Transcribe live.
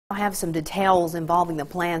I have some details involving the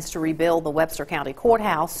plans to rebuild the Webster County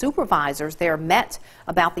Courthouse. Supervisors there met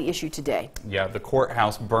about the issue today. Yeah, the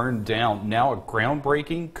courthouse burned down. Now a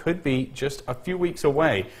groundbreaking could be just a few weeks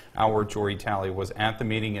away. Our Jory Talley was at the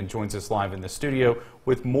meeting and joins us live in the studio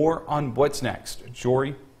with more on what's next.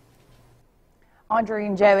 Jory? Audrey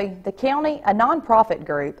and Joey, the county, a nonprofit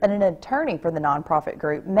group, and an attorney for the nonprofit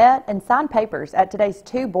group met and signed papers at today's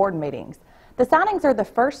 2 board meetings. The signings are the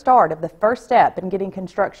first start of the first step in getting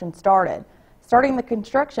construction started. Starting the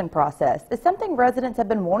construction process is something residents have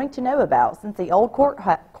been wanting to know about since the old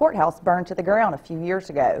courthouse burned to the ground a few years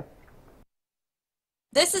ago.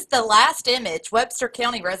 This is the last image Webster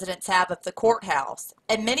County residents have of the courthouse,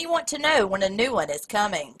 and many want to know when a new one is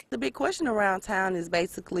coming. The big question around town is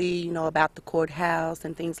basically, about the courthouse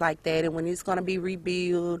and things like that, and when it's going to be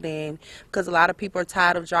rebuilt, and because a lot of people are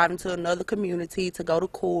tired of driving to another community to go to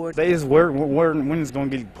court. They just when it's going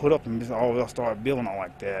to get put up and they'll start building all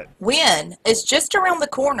like that. When is just around the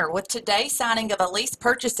corner with today's signing of a lease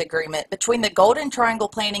purchase agreement between the Golden Triangle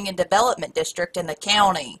Planning and Development District and the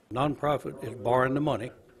county. Nonprofit is borrowing the money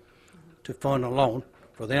to fund a loan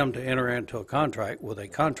for them to enter into a contract with a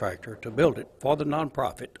contractor to build it for the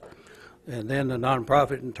nonprofit, and then the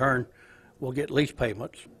nonprofit in turn will get lease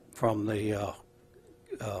payments from the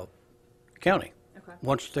county. Okay.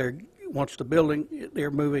 Once the building,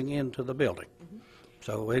 they're moving into the building. Mm-hmm.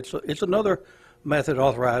 So it's another method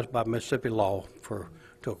authorized by Mississippi law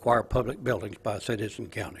to acquire public buildings by cities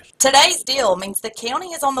and counties. Today's deal means the county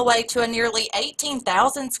is on the way to a nearly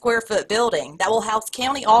 18,000 square foot building that will house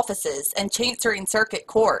county offices and chancery and circuit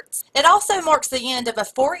courts. It also marks the end of a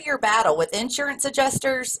 4-year battle with insurance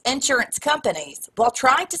adjusters, insurance companies, while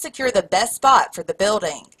trying to secure the best spot for the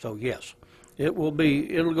building. So yes, it'll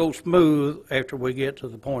go smooth after we get to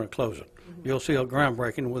the point of closing. You'll see a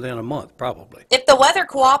groundbreaking within a month, probably. If the weather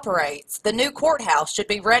cooperates, the new courthouse should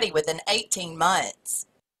be ready within 18 months.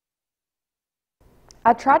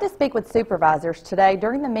 I tried to speak with supervisors today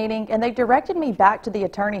during the meeting, and they directed me back to the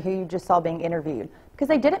attorney who you just saw being interviewed because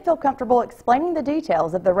they didn't feel comfortable explaining the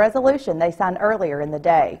details of the resolution they signed earlier in the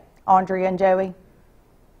day. Andrea and Joey?